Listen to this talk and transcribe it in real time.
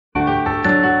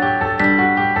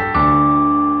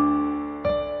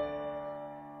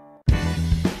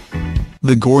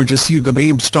the gorgeous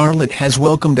Sugababes starlet has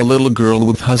welcomed a little girl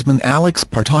with husband Alex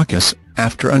Partakis,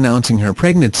 after announcing her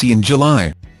pregnancy in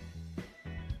July.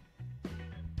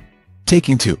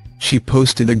 Taking to, she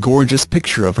posted a gorgeous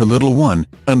picture of her little one,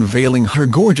 unveiling her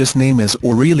gorgeous name as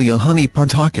Aurelia Honey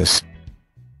Partakis.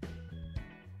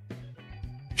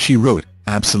 She wrote,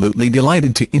 "Absolutely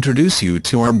delighted to introduce you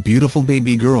to our beautiful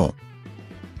baby girl.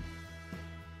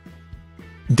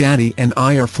 Daddy and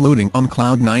I are floating on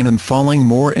cloud 9 and falling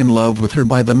more in love with her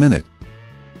by the minute.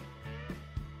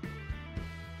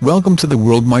 Welcome to the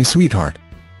world, my sweetheart."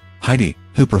 Heidi,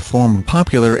 who performed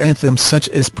popular anthems such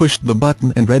as "Push the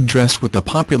Button" and "Red Dress" with the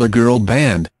popular girl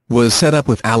band, was set up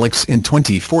with Alex in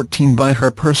 2014 by her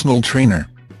personal trainer.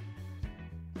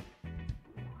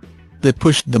 The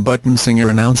Push the Button singer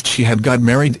announced she had got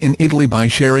married in Italy by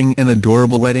sharing an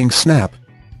adorable wedding snap.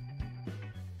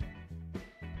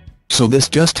 "So this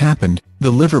just happened,"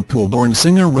 the Liverpool-born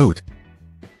singer wrote.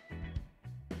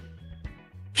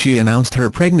 She announced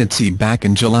her pregnancy back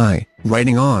in July,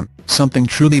 writing on, "Something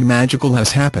truly magical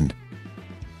has happened.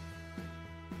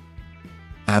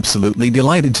 Absolutely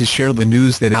delighted to share the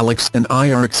news that Alex and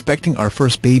I are expecting our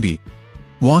first baby.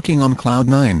 Walking on cloud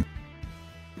 9.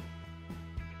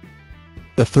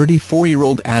 The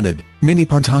 34-year-old added, "Mini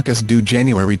Partakis due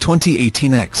January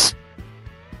 2018 X.